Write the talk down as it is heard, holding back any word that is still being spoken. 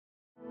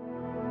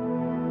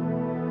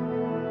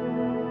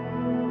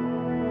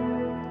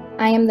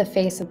I am the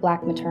face of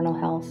Black Maternal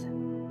Health.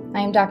 I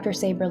am Dr.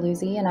 Sabra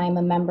Lewsey, and I am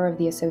a member of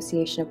the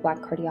Association of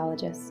Black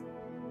Cardiologists.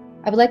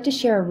 I would like to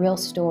share a real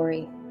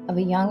story of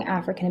a young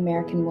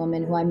African-American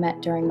woman who I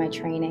met during my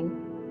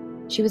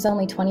training. She was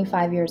only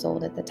 25 years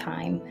old at the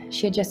time.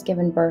 She had just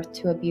given birth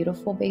to a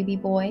beautiful baby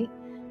boy,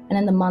 and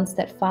in the months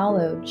that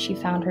followed, she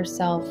found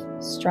herself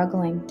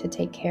struggling to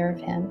take care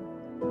of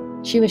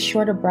him. She was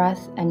short of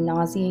breath and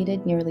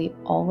nauseated nearly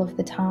all of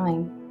the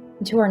time.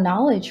 And to her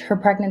knowledge, her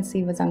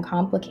pregnancy was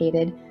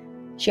uncomplicated.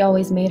 She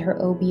always made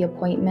her OB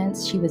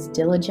appointments. She was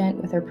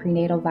diligent with her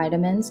prenatal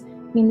vitamins.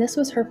 This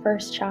was her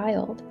first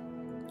child.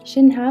 She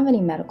didn't have any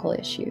medical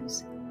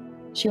issues.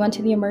 She went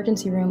to the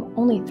emergency room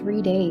only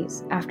 3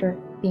 days after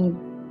being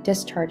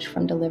discharged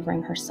from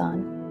delivering her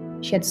son.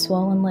 She had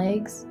swollen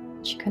legs.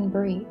 She couldn't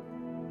breathe.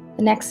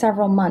 The next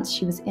several months,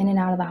 she was in and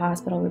out of the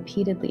hospital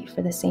repeatedly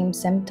for the same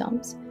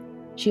symptoms.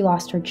 She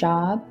lost her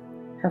job.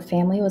 Her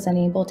family was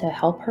unable to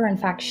help her. In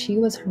fact, she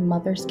was her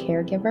mother's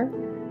caregiver.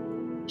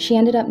 She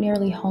ended up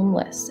nearly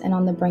homeless and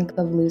on the brink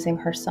of losing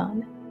her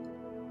son.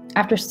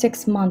 After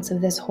 6 months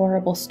of this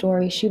horrible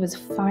story, she was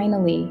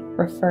finally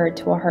referred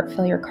to a heart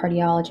failure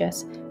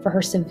cardiologist for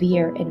her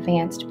severe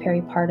advanced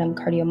peripartum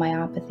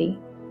cardiomyopathy.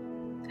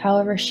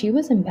 However, she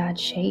was in bad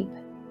shape.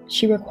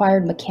 She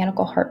required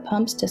mechanical heart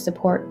pumps to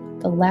support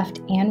the left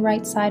and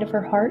right side of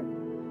her heart.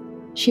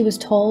 She was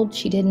told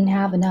she didn't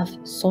have enough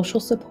social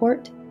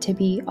support to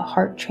be a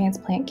heart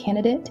transplant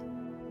candidate,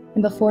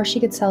 and before she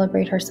could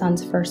celebrate her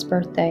son's first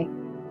birthday,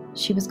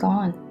 she was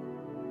gone.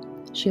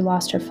 She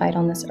lost her fight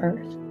on this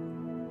earth.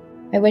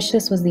 I wish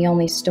this was the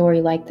only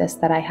story like this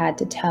that I had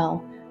to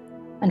tell.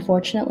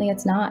 Unfortunately,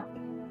 it's not.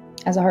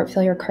 As a heart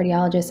failure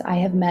cardiologist, I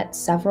have met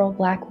several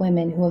Black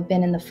women who have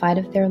been in the fight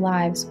of their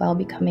lives while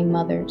becoming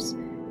mothers.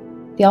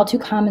 The all too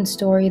common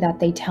story that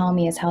they tell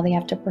me is how they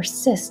have to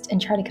persist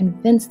and try to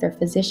convince their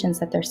physicians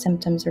that their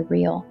symptoms are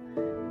real.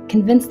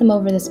 Convince them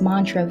over this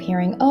mantra of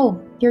hearing, "Oh,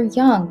 you're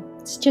young,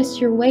 it's just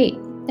your weight,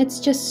 it's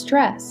just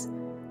stress."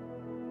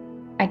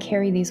 I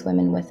carry these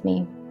women with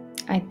me.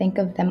 I think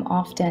of them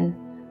often.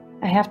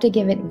 I have to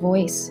give it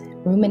voice,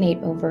 ruminate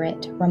over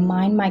it,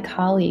 remind my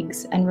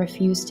colleagues, and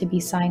refuse to be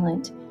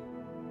silent.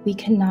 We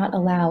cannot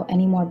allow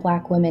any more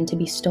Black women to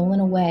be stolen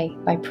away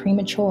by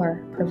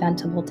premature,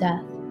 preventable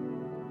death.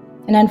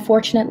 An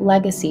unfortunate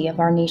legacy of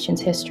our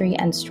nation's history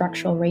and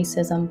structural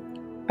racism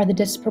are the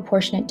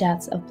disproportionate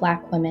deaths of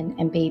Black women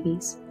and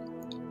babies.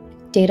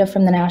 Data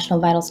from the National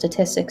Vital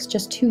Statistics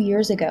just 2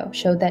 years ago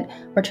showed that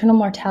maternal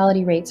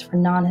mortality rates for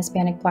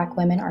non-Hispanic Black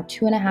women are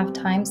 2.5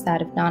 times that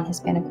of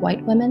non-Hispanic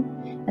white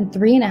women and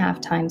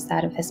 3.5 times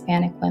that of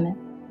Hispanic women.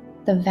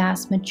 The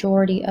vast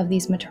majority of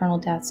these maternal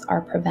deaths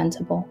are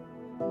preventable.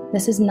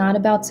 This is not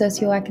about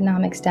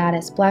socioeconomic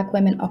status. Black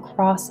women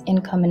across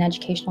income and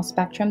educational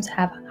spectrums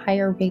have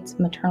higher rates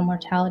of maternal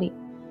mortality.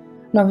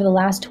 And over the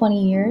last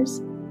 20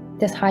 years,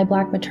 this high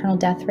Black maternal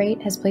death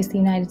rate has placed the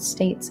United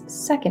States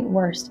second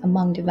worst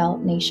among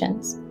developed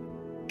nations.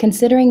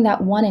 Considering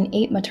that 1 in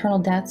 8 maternal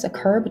deaths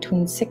occur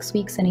between 6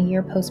 weeks and a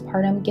year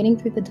postpartum, getting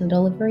through the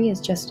delivery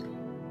is just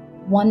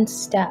one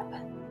step.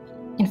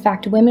 In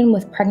fact, women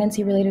with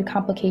pregnancy-related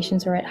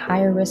complications are at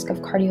higher risk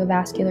of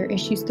cardiovascular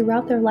issues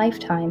throughout their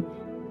lifetime,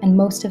 and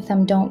most of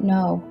them don't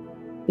know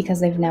because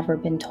they've never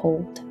been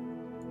told.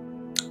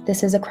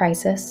 This is a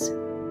crisis,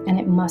 and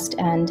it must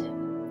end.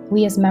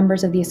 We as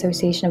members of the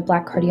Association of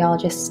Black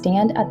Cardiologists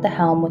stand at the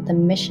helm with the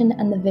mission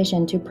and the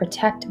vision to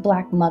protect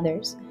Black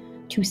mothers,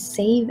 to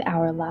save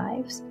our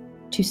lives,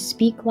 to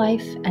speak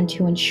life, and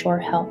to ensure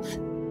health.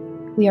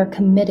 We are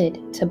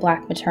committed to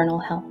Black maternal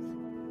health.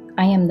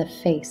 I am the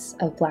face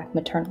of Black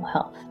maternal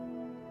health.